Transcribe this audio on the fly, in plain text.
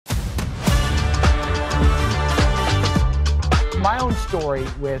my own story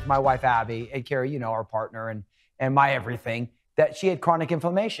with my wife, Abby, and Carrie, you know, our partner and my everything, that she had chronic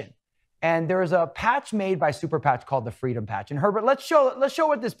inflammation. And there's a patch made by Super Patch called the Freedom Patch. And Herbert, let's show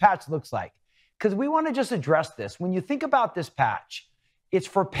what this patch looks like, because we want to just address this. When you think about this patch, it's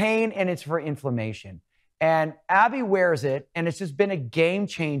for pain and it's for inflammation. And Abby wears it, and it's just been a game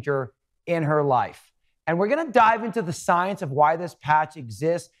changer in her life. And we're going to dive into the science of why this patch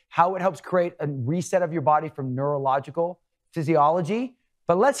exists, how it helps create a reset of your body from neurological physiology.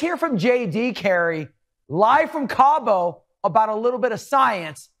 But let's hear from JD, Carrie, live from Cabo, about a little bit of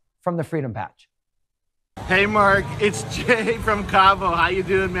science from the Freedom Patch. Hey Mark, it's Jay from Cabo. How you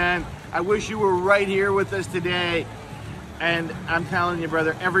doing, man? I wish you were right here with us today. And I'm telling you,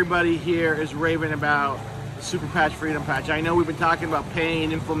 brother, everybody here is raving about the Super Patch Freedom Patch. I know we've been talking about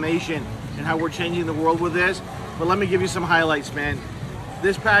pain, inflammation, and how we're changing the world with this, but let me give you some highlights, man.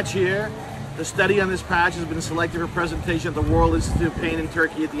 This patch here, the study on this patch has been selected for presentation at the World Institute of Pain in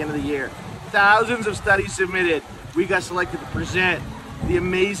Turkey at the end of the year. Thousands of studies submitted. We got selected to present the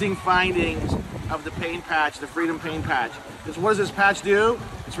amazing findings of the pain patch, the Freedom Pain Patch. Because what does this patch do?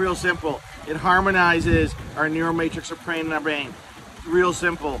 It's real simple. It harmonizes our neuromatrix of pain in our brain. Real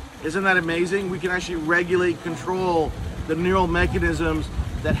simple. Isn't that amazing? We can actually regulate, control the neural mechanisms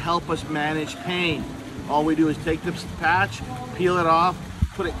that help us manage pain. All we do is take this patch, peel it off,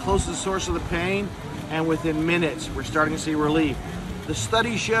 put it close to the source of the pain, and within minutes, we're starting to see relief. The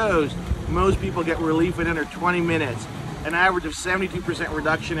study shows most people get relief in under 20 minutes. An average of 72%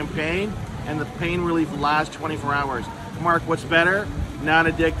 reduction in pain, and the pain relief lasts 24 hours. Mark, what's better?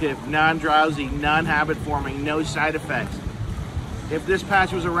 Non-addictive, non-drowsy, non-habit forming, no side effects. If this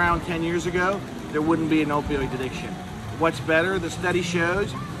patch was around 10 years ago, there wouldn't be an opioid addiction. What's better? The study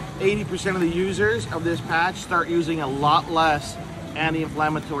shows 80% of the users of this patch start using a lot less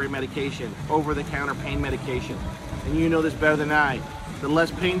anti-inflammatory medication, over-the-counter pain medication. And you know this better than I. The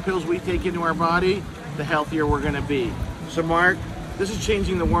less pain pills we take into our body, the healthier we're gonna be. So Mark, this is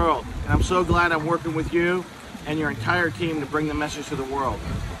changing the world, and I'm so glad I'm working with you and your entire team to bring the message to the world.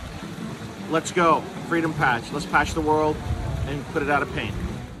 Let's go, Freedom Patch. Let's patch the world and put it out of pain.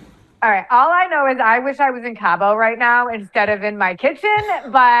 All right, all I know is I wish I was in Cabo right now instead of in my kitchen,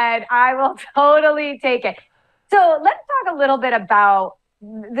 but I will totally take it. So let's talk a little bit about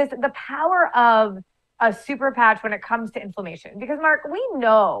the power of a super patch when it comes to inflammation. Because Mark, we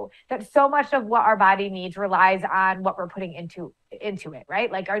know that so much of what our body needs relies on what we're putting into it, right?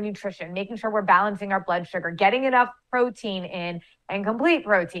 Like our nutrition, making sure we're balancing our blood sugar, getting enough protein in and complete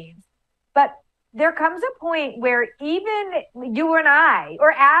proteins. But there comes a point where even you and I,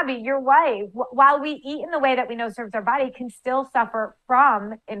 or Abby, your wife, while we eat in the way that we know serves our body, can still suffer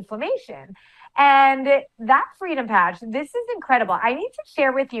from inflammation. And that Freedom Patch, this is incredible. I need to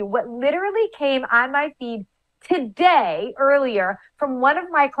share with you what literally came on my feed today, earlier, from one of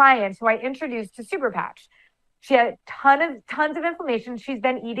my clients who I introduced to Super Patch. She had tons of inflammation. She's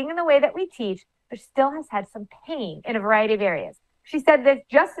been eating in the way that we teach, but still has had some pain in a variety of areas. She said this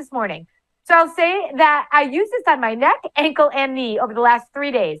just this morning. So I'll say that I used this on my neck, ankle, and knee over the last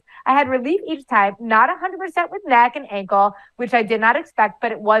 3 days. I had relief each time, not 100% with neck and ankle, which I did not expect,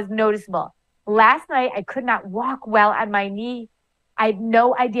 but it was noticeable. Last night, I could not walk well on my knee. I had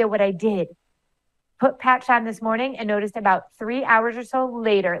no idea what I did. Put patch on this morning and noticed about 3 hours or so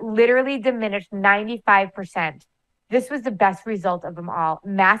later, literally diminished 95%. This was the best result of them all.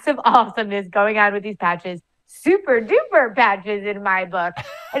 Massive awesomeness going on with these patches. Super duper patches in my book.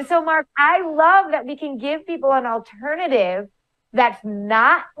 And so, Mark, I love that we can give people an alternative that's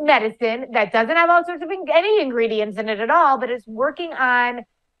not medicine, that doesn't have all sorts of any ingredients in it at all, but is working on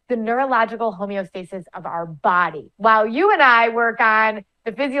the neurological homeostasis of our body, while you and I work on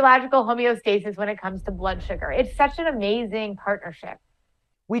the physiological homeostasis when it comes to blood sugar. It's such an amazing partnership.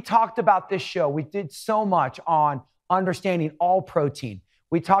 We talked about this show. We did so much on understanding all protein.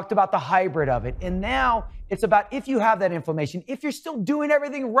 We talked about the hybrid of it. And now it's about if you have that inflammation, if you're still doing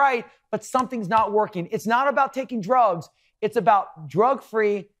everything right, but something's not working. It's not about taking drugs. It's about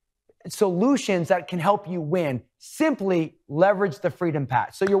drug-free solutions that can help you win. Simply leverage the Freedom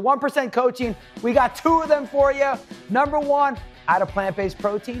Patch. So your 1% coaching, we got 2 of them for you. Number 1, add a plant-based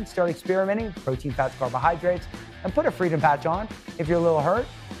protein, start experimenting, protein, fats, carbohydrates, and put a Freedom Patch on. If you're a little hurt,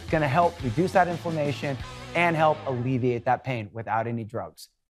 it's gonna help reduce that inflammation and help alleviate that pain without any drugs.